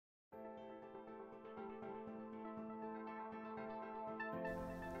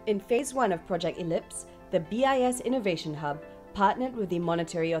In Phase 1 of Project Ellipse, the BIS Innovation Hub partnered with the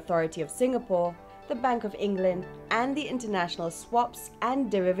Monetary Authority of Singapore, the Bank of England, and the International Swaps and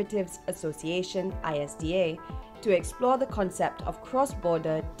Derivatives Association (ISDA) to explore the concept of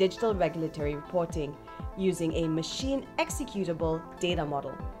cross-border digital regulatory reporting using a machine-executable data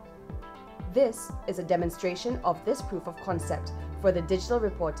model. This is a demonstration of this proof of concept for the digital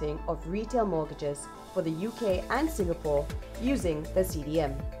reporting of retail mortgages for the UK and Singapore using the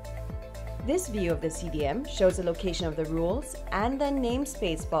CDM. This view of the CDM shows the location of the rules and the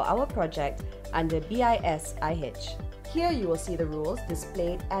namespace for our project under BIS IHIC. Here you will see the rules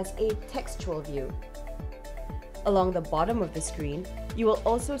displayed as a textual view. Along the bottom of the screen, you will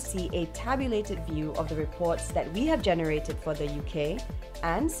also see a tabulated view of the reports that we have generated for the UK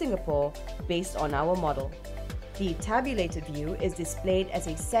and Singapore based on our model. The tabulated view is displayed as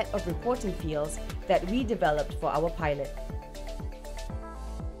a set of reporting fields that we developed for our pilot.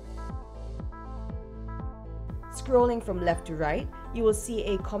 Scrolling from left to right, you will see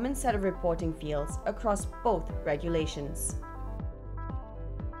a common set of reporting fields across both regulations.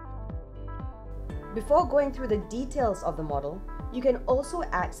 Before going through the details of the model, you can also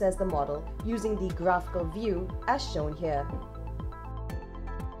access the model using the graphical view as shown here.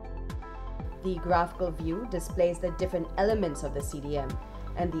 The graphical view displays the different elements of the CDM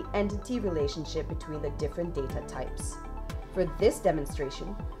and the entity relationship between the different data types. For this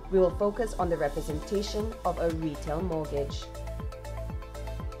demonstration, we will focus on the representation of a retail mortgage.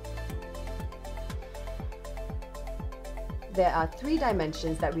 There are three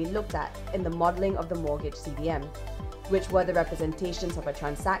dimensions that we looked at in the modeling of the Mortgage CDM, which were the representations of a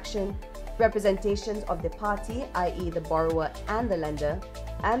transaction, representations of the party, i.e. the borrower and the lender,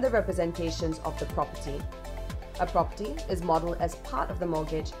 and the representations of the property. A property is modeled as part of the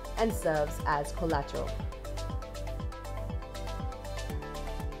mortgage and serves as collateral.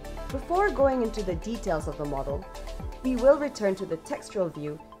 Before going into the details of the model, we will return to the textual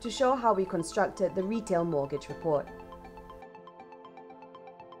view to show how we constructed the retail mortgage report.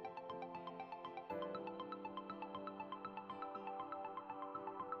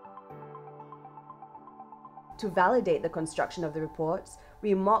 To validate the construction of the reports,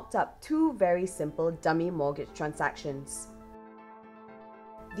 we mocked up two very simple dummy mortgage transactions.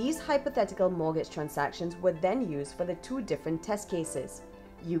 These hypothetical mortgage transactions were then used for the two different test cases,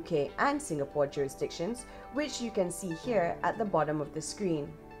 UK and Singapore jurisdictions, which you can see here at the bottom of the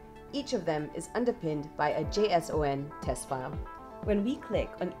screen. Each of them is underpinned by a JSON test file. When we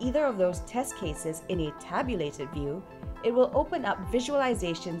click on either of those test cases in a tabulated view, it will open up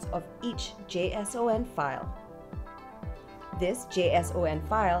visualizations of each JSON file. This JSON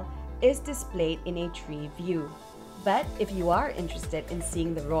file is displayed in a tree view. But if you are interested in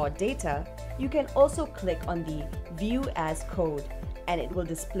seeing the raw data, you can also click on the View as Code, and it will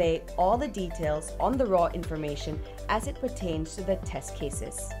display all the details on the raw information as it pertains to the test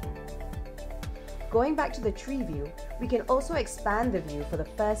cases. Going back to the tree view, we can also expand the view for the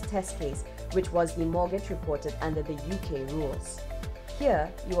first test case, which was the mortgage reported under the UK rules.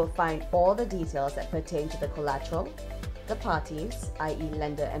 Here, you will find all the details that pertain to the collateral, the parties, i.e.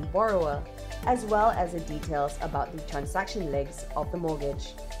 lender and borrower, as well as the details about the transaction legs of the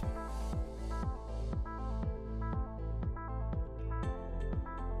mortgage.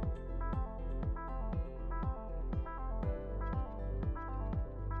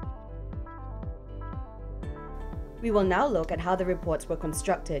 We will now look at how the reports were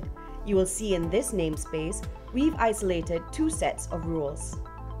constructed. You will see in this namespace, we've isolated two sets of rules.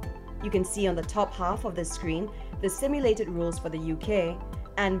 You can see on the top half of the screen the simulated rules for the UK,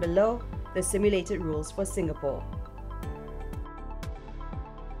 and below the simulated rules for Singapore.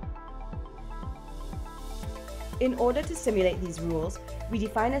 In order to simulate these rules, we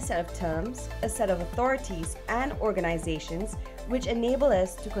define a set of terms, a set of authorities and organizations which enable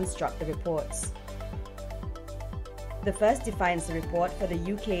us to construct the reports. The first defines the report for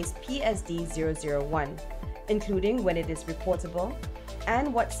the UK's PSD 001, including when it is reportable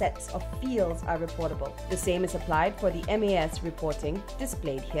and what sets of fields are reportable. The same is applied for the MAS reporting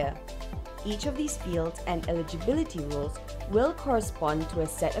displayed here. Each of these fields and eligibility rules will correspond to a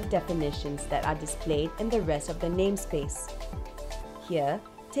set of definitions that are displayed in the rest of the namespace. Here,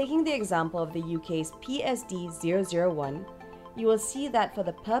 taking the example of the UK's PSD 001, you will see that for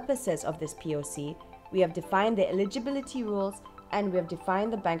the purposes of this POC, we have defined the eligibility rules and we have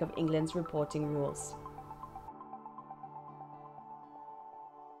defined the Bank of England's reporting rules.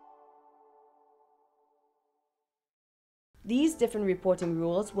 These different reporting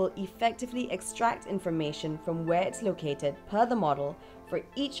rules will effectively extract information from where it's located per the model for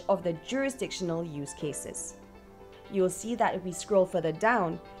each of the jurisdictional use cases. you will see that if we scroll further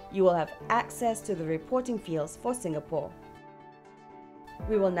down, you will have access to the reporting fields for Singapore.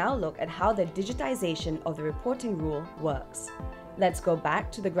 We will now look at how the digitization of the reporting rule works. Let's go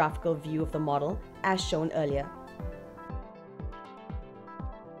back to the graphical view of the model as shown earlier.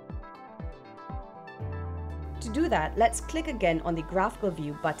 To do that, let's click again on the graphical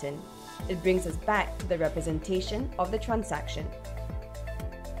view button. It brings us back to the representation of the transaction.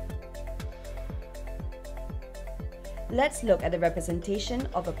 Let's look at the representation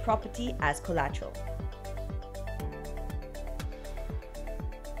of a property as collateral.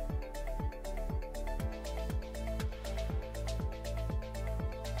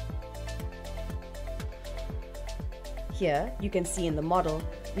 Here, you can see in the model,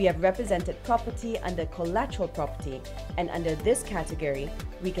 we have represented property under collateral property, and under this category,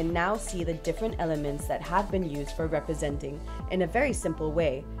 we can now see the different elements that have been used for representing, in a very simple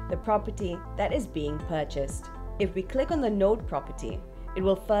way, the property that is being purchased. If we click on the node property, it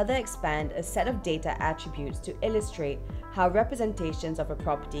will further expand a set of data attributes to illustrate how representations of a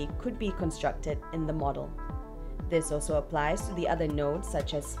property could be constructed in the model. This also applies to the other nodes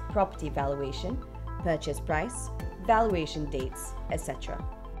such as property valuation, purchase price, valuation dates, etc.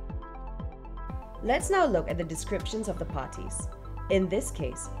 Let's now look at the descriptions of the parties. In this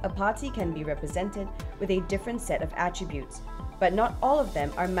case, a party can be represented with a different set of attributes, but not all of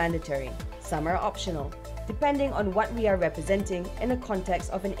them are mandatory. Some are optional, depending on what we are representing in the context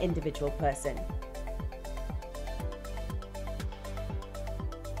of an individual person.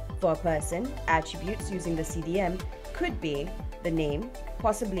 For a person, attributes using the CDM could be the name,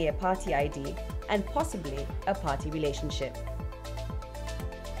 possibly a party ID, and possibly a party relationship.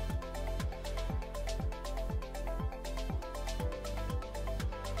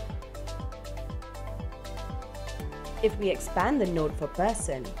 If we expand the node for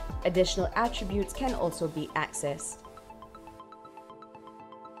person, additional attributes can also be accessed.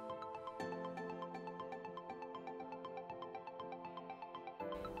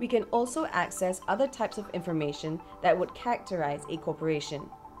 We can also access other types of information that would characterize a corporation.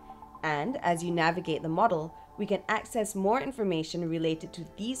 And as you navigate the model, we can access more information related to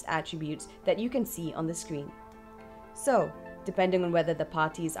these attributes that you can see on the screen. So, depending on whether the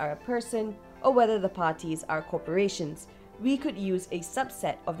parties are a person or whether the parties are corporations, we could use a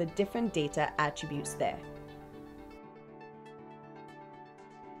subset of the different data attributes there.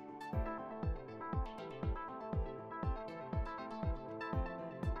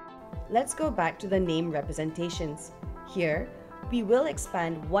 Let's go back to the name representations. Here, we will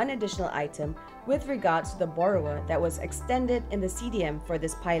expand one additional item with regards to the borrower that was extended in the CDM for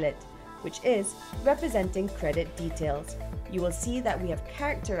this pilot, which is representing credit details. You will see that we have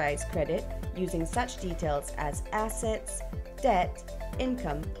characterized credit using such details as assets, debt,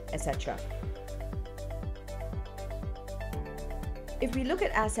 income, etc. If we look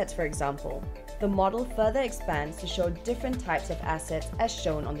at assets, for example, the model further expands to show different types of assets as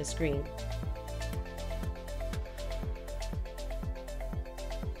shown on the screen.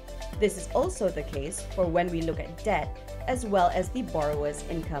 This is also the case for when we look at debt as well as the borrower's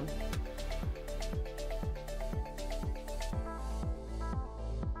income.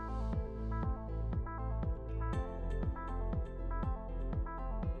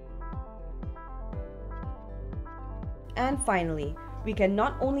 And finally, we can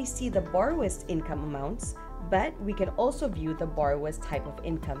not only see the borrower's income amounts, but we can also view the borrower's type of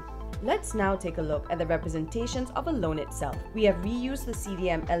income. Let's now take a look at the representations of a loan itself. We have reused the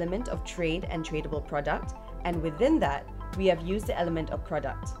CDM element of trade and tradable product, and within that, we have used the element of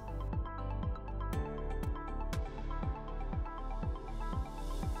product.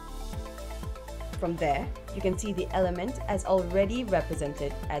 From there, you can see the element as already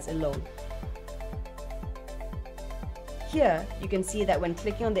represented as a loan. Here, you can see that when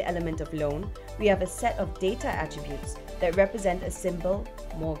clicking on the element of loan, we have a set of data attributes that represent a simple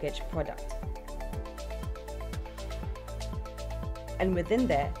mortgage product. And within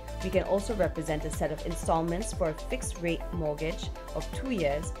there, we can also represent a set of installments for a fixed rate mortgage of 2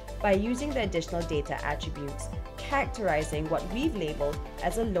 years by using the additional data attributes, characterizing what we've labeled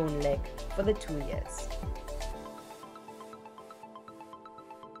as a loan leg for the 2 years.